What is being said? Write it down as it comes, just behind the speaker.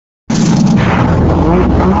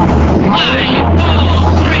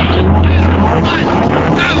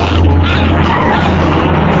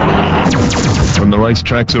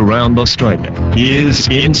racetracks around Australia. Here's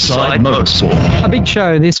Inside Motorsport. A big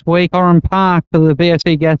show this week, Oran Park for the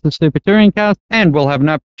BOC Gases Super Touring Cars, and we'll have an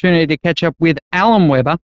opportunity to catch up with Alan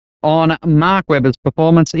Webber on Mark Webber's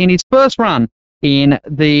performance in his first run in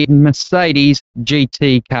the Mercedes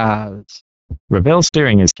GT cars. Revell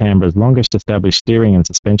Steering is Canberra's longest established steering and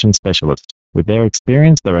suspension specialist. With their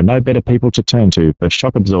experience, there are no better people to turn to for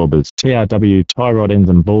shock absorbers, TRW, tie rod ends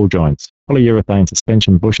and ball joints, polyurethane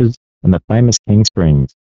suspension bushes, and the famous King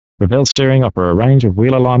Springs. Revell Steering offer a range of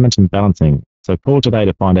wheel alignment and balancing, so call today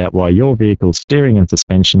to find out why your vehicle's steering and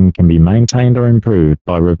suspension can be maintained or improved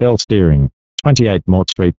by Revell Steering. 28 Mort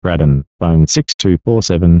Street, Braddon. Phone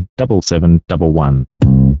 6247 7711.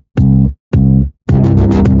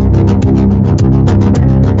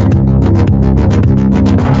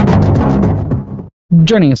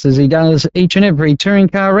 Joining us as he does each and every touring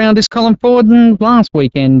car round is Colin Ford, and last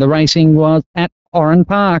weekend the racing was at Oran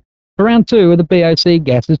Park for round 2 of the BOC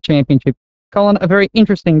Gases Championship. Colin, a very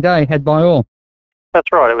interesting day had by all.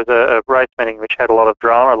 That's right, it was a race meeting which had a lot of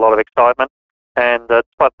drama, a lot of excitement, and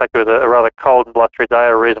despite the fact it was a rather cold and blustery day,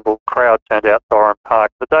 a reasonable crowd turned out to Oran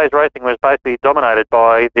Park. The day's racing was basically dominated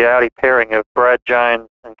by the Audi pairing of Brad Jones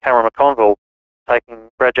and Cameron McConville,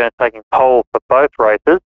 Brad Jones taking pole for both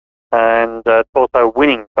races, and also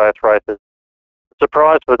winning both races. The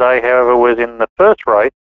surprise for the day, however, was in the first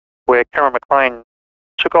race, where Cameron McLean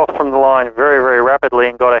took off from the line very, very rapidly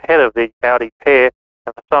and got ahead of the Audi pair,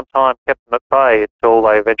 and for some time kept them at bay until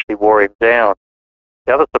they eventually wore him down.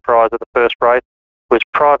 The other surprise of the first race was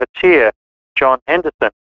privateer John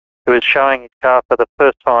Henderson, who is showing his car for the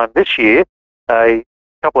first time this year, a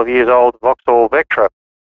couple of years old Vauxhall Vectra,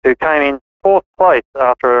 who came in 4th place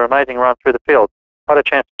after an amazing run through the field. I had a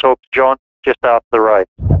chance to talk to John just after the race.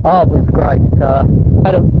 Oh, it was great.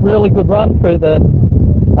 Had a really good run through the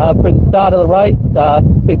start of the race.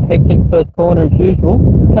 Bit hectic first corner as usual.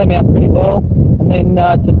 Came out pretty well, and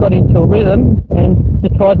then just got into a rhythm and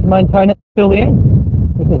just tried to maintain it till the end.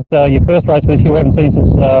 This is your first race this year. We haven't seen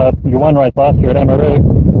since your one race last year at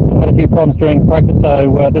Amaroo. Had a few problems during practice,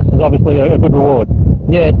 so this is obviously a good reward.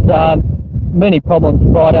 Yes, many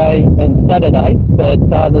problems Friday and Saturday, but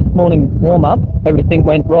this morning warm-up, everything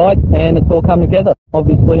went right and it's all come together,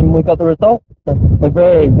 obviously, and we got the result. So we're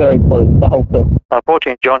very, very pleased, the whole team.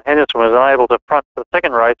 Unfortunately, John Henderson was unable to front the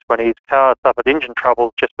second race when his car suffered engine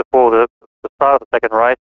troubles just before the start of the second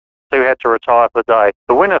race, so he had to retire for the day.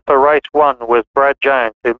 The winner for race 1 was Brad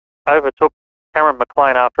Jones, who overtook Cameron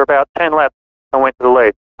McLean after about 10 laps and went to the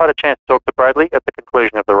lead. I had a chance to talk to Bradley at the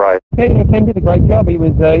conclusion of the race. Ken did a great job. He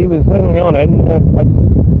was hanging on it, and I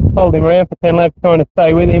just followed him around for 10 laps trying to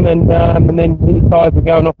stay with him, and then his tyres were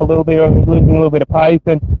going off a little bit, or he was losing a little bit of pace,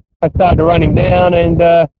 and I started to run him down, and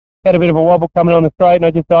had a bit of a wobble coming on the straight, and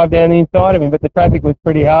I just dived down the inside of him, but the traffic was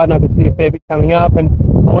pretty hard, and I could see a fair bit coming up, and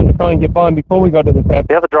I wanted to try and get by him before we got to the traffic.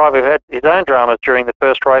 The other driver who had his own dramas during the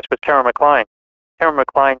first race was Cameron McLean. Cameron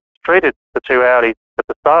McLean treated the two Audis at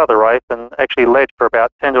the start of the race and actually led for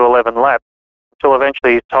about 10 to 11 laps, until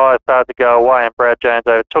eventually his tyres started to go away and Brad Jones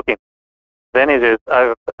overtook him. Then he was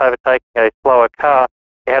overtaking a slower car.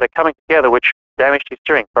 He had it coming together, which damaged his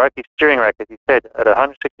steering, broke his steering rack, as he said, at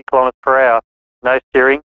 160 kilometres per hour. No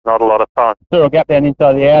steering, not a lot of fun. Saw a gap down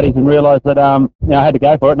inside the Audis and realised that I had to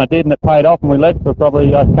go for it, and I did, and it paid off, and we led for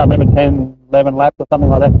probably, I can't remember, 10, 11 laps or something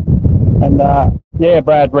like that. And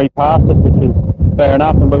Brad repassed it, which is fair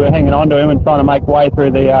enough, and we were hanging on to him and trying to make way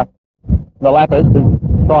through the lappers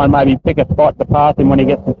and try and maybe pick a spot to pass him when he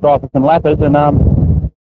gets some stripers and lappers, and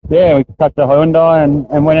we touched the Hyundai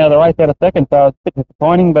and went out of the race out of second, so it was a bit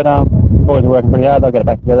disappointing, but the boys are working pretty hard. They'll get it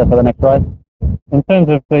back together for the next race. In terms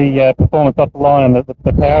of the performance off the line and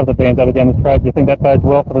the power of the BMW down the track, do you think that bodes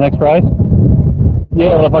well for the next race?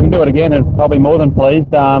 Yeah, well, if I can do it again, I'll be more than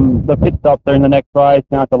pleased. The pit stops are in the next race.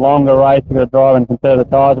 It's a longer race. We've got to drive and conserve the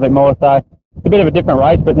tyres a bit more, so it's a bit of a different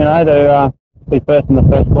race, but to be first in the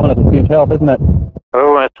first corner is a huge help, isn't it?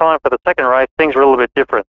 Well, when it's time for the second race, things were a little bit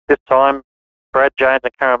different. This time, Brad Jones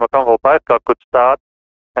and Cameron McConville both got good starts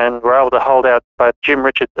and were able to hold out both Jim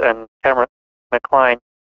Richards and Cameron McLean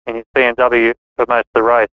in his BMW for most of the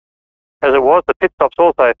race. As it was, the pit stops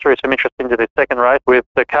also threw some interest into this second race, with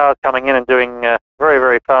the cars coming in and doing very,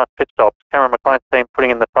 very fast pit stops. Cameron McLean's team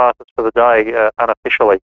putting in the fastest for the day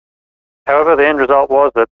unofficially. However, the end result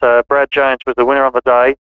was that Brad Jones was the winner on the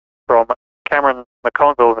day from Cameron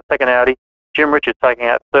McConville in the second Audi, Jim Richards taking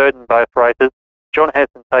out third in both races, John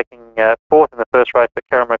Henderson taking fourth in the first race, but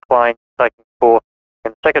Cameron McLean taking fourth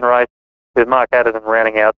in the second race, with Mark Adderton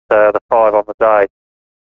rounding out the 5 on the day.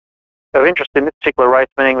 Of interest in this particular race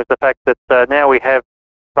meeting was the fact that now we have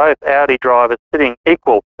both Audi drivers sitting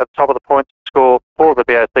equal at the top of the points score for the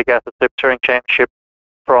BOC Gases Super Touring Championship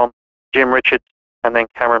from Jim Richards and then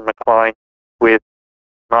Cameron McLean with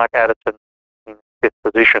Mark Addison in 5th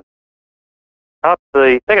position. After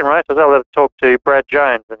the second race, I was able to talk to Brad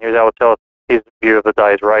Jones, and he was able to tell us his view of the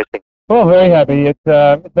day's racing. Well, very happy. It's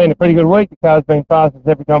been a pretty good week. The car's been fastest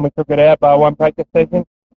every time we took it out by one practice session,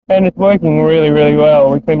 and it's working really, really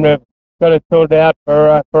well. We seem to have got it sorted out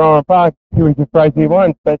for Oran Park. We just raced here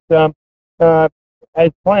once, but as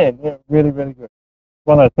planned, really, really good.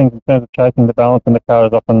 One of those things in terms of chasing the balance in the car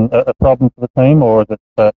is often a problem for the team, or is it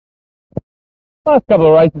last couple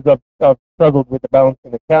of races I've struggled with the balance in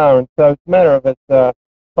the car, and so it's a matter of us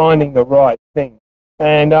finding the right thing.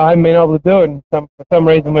 And I haven't been able to do it. And for some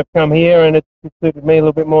reason, we've come here, and it's suited me a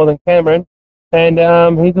little bit more than Cameron. And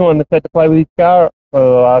he's the one that's had to play with his car for the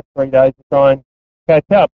last 3 days to try and catch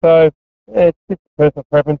up. So it's just a personal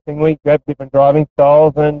preference thing. We have different driving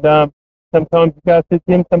styles, and sometimes the car suits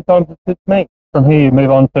him, sometimes it suits me. From here, you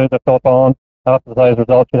move on to the Phillip Island. After today's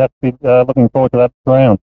results, you have to be looking forward to that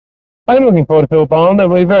round. I'm looking forward to Phillip Island.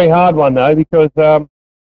 It'll be a very hard one, though, because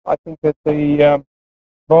I think that the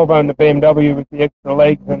Volvo and the BMW with the extra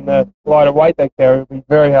legs and the lighter weight they carry will be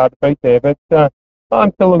very hard to beat there. But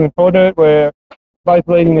I'm still looking forward to it. We're both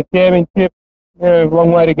leading the championship.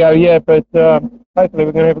 Long way to go yet, but hopefully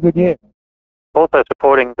we're going to have a good year. Also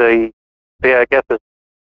supporting the V8 Gathers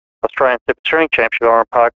Australian Super Touring Championship at Oran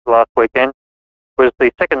Park last weekend was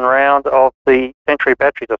the second round of the Century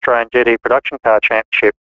Batteries Australian GT Production Car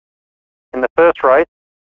Championship. In the first race,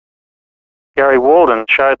 Gary Walden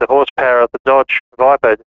showed the horsepower of the Dodge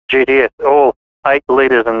Viper GTS, all 8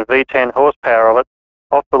 litres and V10 horsepower of it,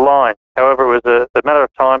 off the line. However, it was a matter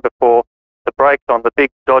of time before the brakes on the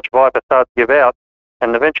big Dodge Viper started to give out,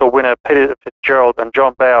 and the eventual winner, Peter Fitzgerald and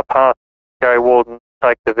John Bauer, passed Gary Walden to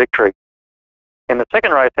take the victory. In the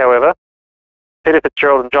second race, however, Peter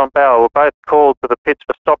Fitzgerald and John Bauer were both called to the pits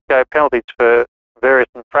for stop-go penalties for various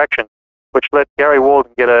infractions, which let Gary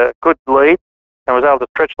Walden get a good lead and was able to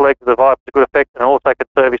stretch the legs of the Viper to good effect and also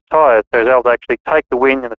conserve his tyres. So he was able to actually take the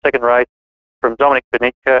win in the second race from Dominic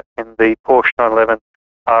Benitka in the Porsche 911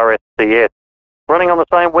 RSCS. Running on the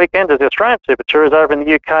same weekend as the Australian Super Tours over in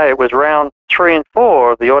the UK, it was round 3 and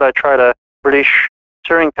 4 of the Auto Trader British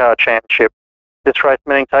Touring Car Championship. This race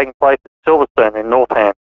meeting taking place at Silverstone in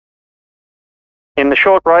Northam. In the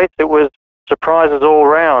short race, it was surprises all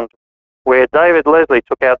round, where David Leslie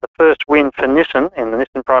took out the first win for Nissan in the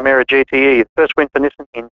Nissan Primera GTE, the first win for Nissan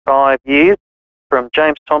in 5 years, from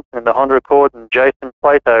James Thompson in the Honda Accord and Jason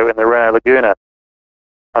Plato in the Renault Laguna.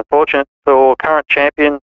 Unfortunate for current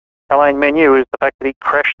champion Alain Menu is the fact that he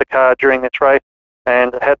crashed the car during this race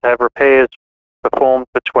and had to have repairs performed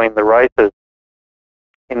between the races.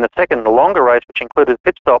 In the second, the longer race, which included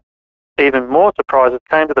pit stop, even more surprises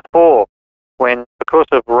came to the fore when, because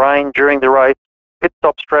of rain during the race, pit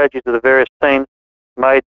stop strategies of the various teams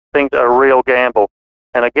made things a real gamble.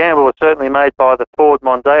 And a gamble was certainly made by the Ford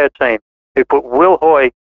Mondeo team, who put Will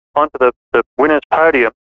Hoy onto the winner's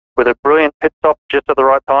podium with a brilliant pit stop just at the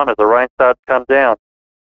right time as the rain started to come down.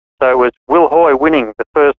 So it was Will Hoy winning the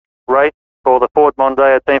first race for the Ford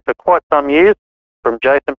Mondeo team for quite some years, from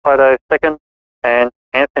Jason Plato second and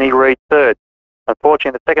Anthony Reid third.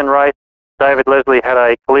 Unfortunately, the second race, David Leslie had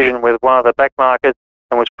a collision with one of the backmarkers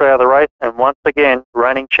and was put out of the race, and once again,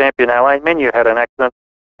 reigning champion Alain Menu had an accident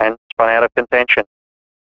and spun out of contention.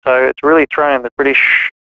 So it's really thrown the British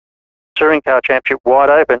Touring Car Championship wide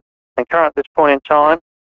open, and currently at this point in time,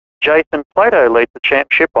 Jason Plato leads the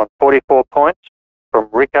championship on 44 points, from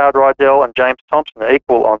Rickard Rydell and James Thompson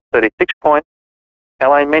equal on 36 points.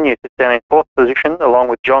 Alain Menu sits down in 4th position along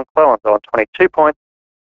with John Cleland on 22 points.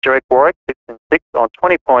 Derek Warwick sits in 6th on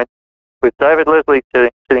 20 points, with David Leslie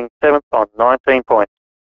sitting 7th on 19 points.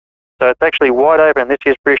 So it's actually wide open in this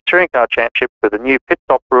year's British Touring Car Championship with the new pit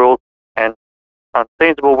stop rules and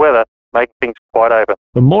unseasonable weather making things quite open.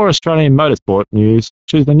 For more Australian motorsport news,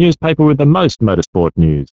 choose the newspaper with the most motorsport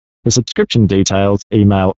news. For subscription details,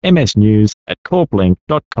 email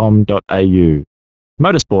msnews@corplink.com.au.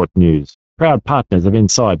 Motorsport News, proud partners of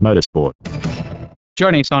Inside Motorsport.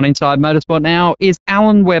 Joining us on Inside Motorsport now is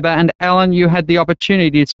Alan Webber. And Alan, you had the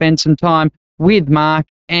opportunity to spend some time with Mark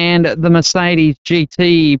and the Mercedes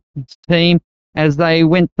GT team as they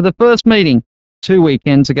went for the first meeting 2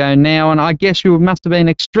 weekends ago now, and I guess you must have been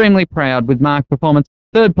extremely proud with Mark's performance,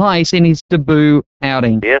 3rd place in his debut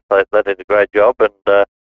outing. Yes, they did a great job, and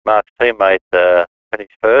Mark's teammate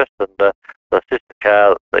finished first, and the sister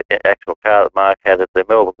car, the actual car that Mark had at the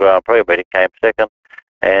Melbourne Grand Prix meeting, came second,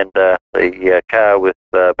 and the car with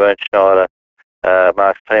Bernd Schneider,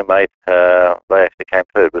 Mark's teammate, they actually came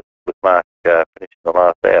third with Mark finishing the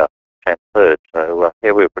last hour, came third. So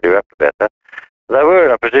yeah, we were pretty rapt about that. They were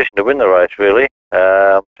in a position to win the race, really.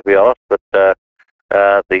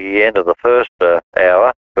 the end of the first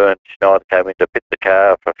hour, Bernd Schneider came in to pit the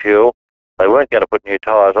car for fuel. They weren't going to put new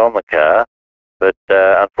tyres on the car, but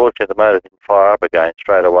unfortunately the motor didn't fire up again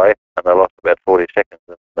straight away, and they lost about 40 seconds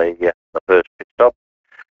in the first pit stop.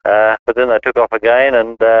 But then they took off again,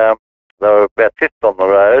 and they were about fifth on the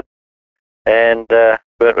road, and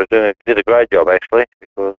Bernd did a great job actually,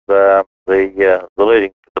 because the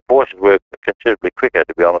Porsches were considerably quicker,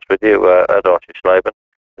 to be honest with you, at Oschersleben.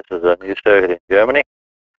 This is a new circuit in Germany,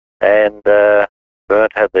 and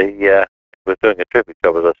Bernd was doing a terrific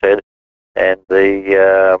job, as I said, and they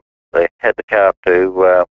had the car up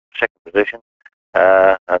to second position,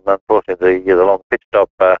 and unfortunately the long pit stop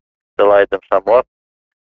delayed them somewhat.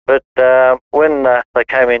 But when they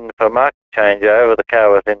came in for market changeover, the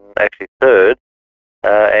car was in actually third,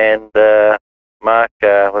 and Mark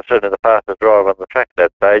was certainly the fastest driver on the track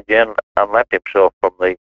at that stage. He unlapped himself from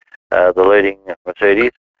the leading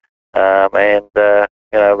Mercedes, and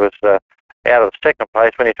was out of second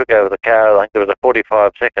place when he took over the car. I think there was a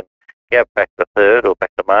 45-second gap back to third, or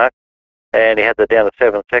back to Mark, and he had to down to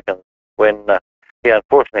 7 seconds when he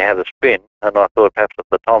unfortunately had a spin, and I thought perhaps at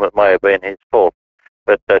the time it may have been his fault.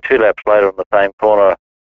 But 2 laps later in the same corner,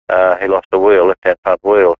 he lost the wheel, left-hand front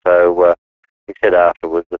wheel, so he said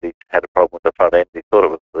afterwards that he had a problem with the front end. He thought it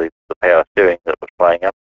was the power steering that was playing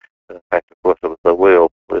up, but in fact, of course, it was the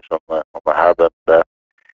wheel loose on the hub and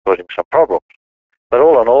causing some problems. But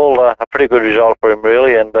all in all, a pretty good result for him,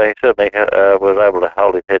 really, and he certainly was able to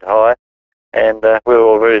hold his head high, and we were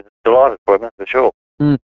all very delighted for him, that's for sure.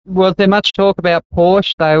 Was there much talk about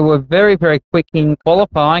Porsche? They were very, very quick in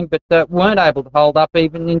qualifying, but weren't able to hold up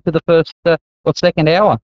even into the first or second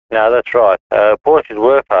hour. No, that's right. Porsches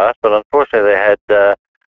were fast, but unfortunately they had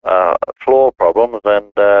floor problems,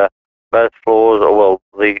 and both floors,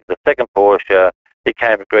 the second Porsche, he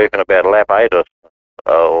came to grief in about lap 8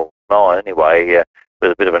 or 9 anyway,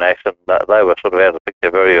 with a bit of an accident. They were sort of out of the picture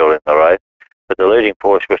very early in the race, but the leading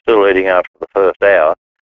Porsche was still leading after the first hour,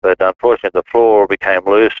 but unfortunately the floor became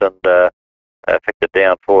loose and affected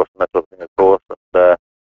downforce and that sort of thing, of course, and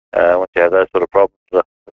once you have those sort of problems, the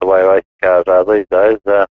way racing cars are these days,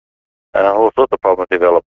 all sorts of problems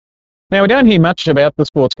develop. Now, we don't hear much about the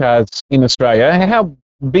sports cars in Australia. How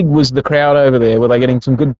big was the crowd over there? Were they getting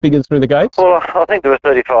some good figures through the gates? Well, I think there were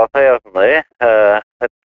 35,000 there. That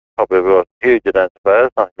probably was huge, I don't suppose,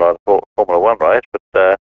 nothing like a Formula 1 race,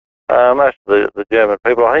 but most of the German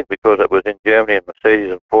people, I think because it was in Germany and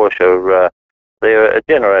Mercedes and Porsche, they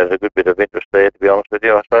generated a good bit of interest there, to be honest with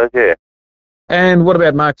you, I suppose, yeah. And what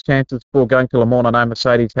about Mark's chances for going to Le Mans? I know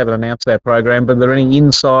Mercedes haven't announced that program, but are there any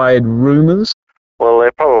inside rumours? Well,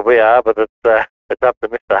 there probably are, but it's up to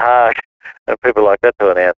Mr. Haag and people like that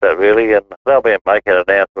to announce that, really, and they'll be making an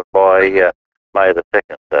announcement by May the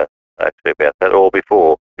 2nd, actually, about that, or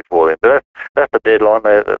before then. But that's the deadline.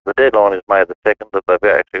 The deadline is May the 2nd, that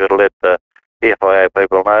they've actually got to let the FIA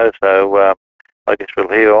people know, so I guess we'll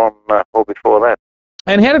hear on or before that.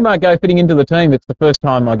 And how did Mark go fitting into the team? It's the first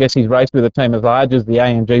time, I guess, he's raced with a team as large as the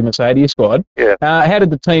AMG Mercedes squad. Yeah. How did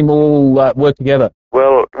the team all work together?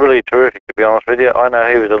 Well, really terrific, to be honest with you. I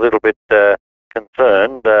know he was a little bit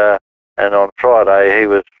concerned, and on Friday,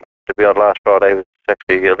 last Friday, he was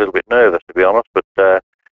actually a little bit nervous, to be honest, but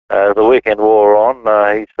the weekend wore on.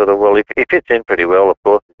 He he fits in pretty well, of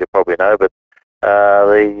course, as you probably know, but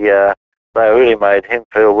they really made him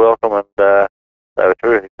feel welcome, and they were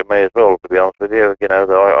terrific to me as well, to be honest with you. You know,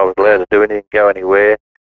 I was allowed to do anything, go anywhere,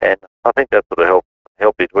 and I think that sort of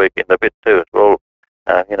helped his weekend a bit too as well.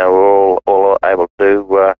 We're all able to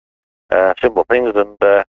do simple things and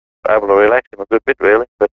able to relax him a good bit, really.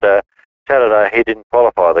 But Saturday he didn't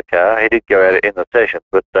qualify the car. He did go out in the session,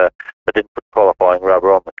 but they didn't put qualifying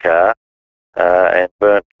rubber on the car, and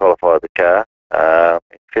Bernd qualified the car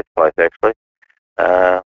in 5th place, actually.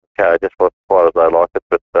 The car just wasn't quite as they liked it,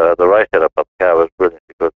 but the race setup of the car was brilliant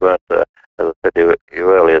because Bernd, as I said to you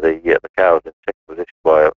earlier, the car was in 6th position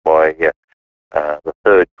by the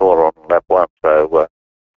 3rd corner on lap 1, so it was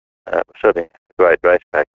certainly a great race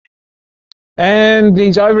pack. And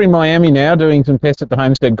he's over in Miami now doing some tests at the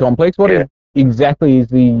Homestead Complex. What exactly is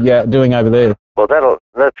he doing over there? Well,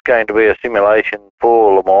 that's going to be a simulation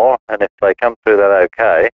for Le Mans, and if they come through that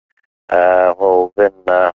okay, then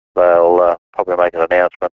they'll probably make an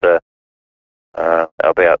announcement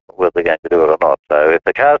about whether they're going to do it or not. So if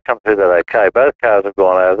the cars come through that okay, both cars have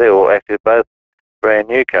gone over there, or actually both brand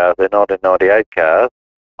new cars, they're 1998 cars.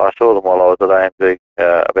 I saw them while I was at AMG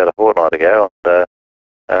about a fortnight ago, and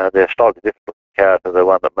they're slightly different cars to the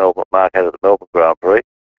one that Mark had at the Melbourne Grand Prix,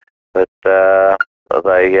 but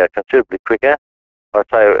they are considerably quicker. I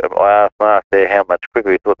asked Mark there how much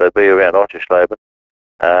quicker he thought they'd be around Oschersleben,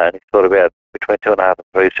 and he thought about between 2.5 and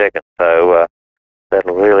 3 seconds. So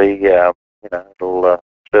that'll really, it'll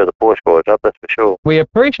stir the Porsche boys up, that's for sure. We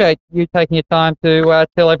appreciate you taking your time to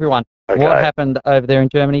tell everyone what happened over there in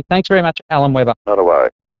Germany. Thanks very much, Alan Webber. Not a worry.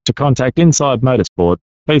 To contact Inside Motorsport,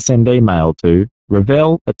 please send email to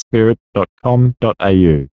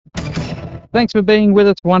revel@spirit.com.au. Thanks for being with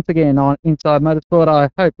us once again on Inside Motorsport. I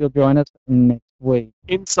hope you'll join us next week.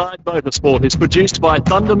 Inside Motorsport is produced by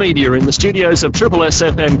Thunder Media in the studios of Triple S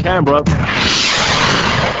FM Canberra.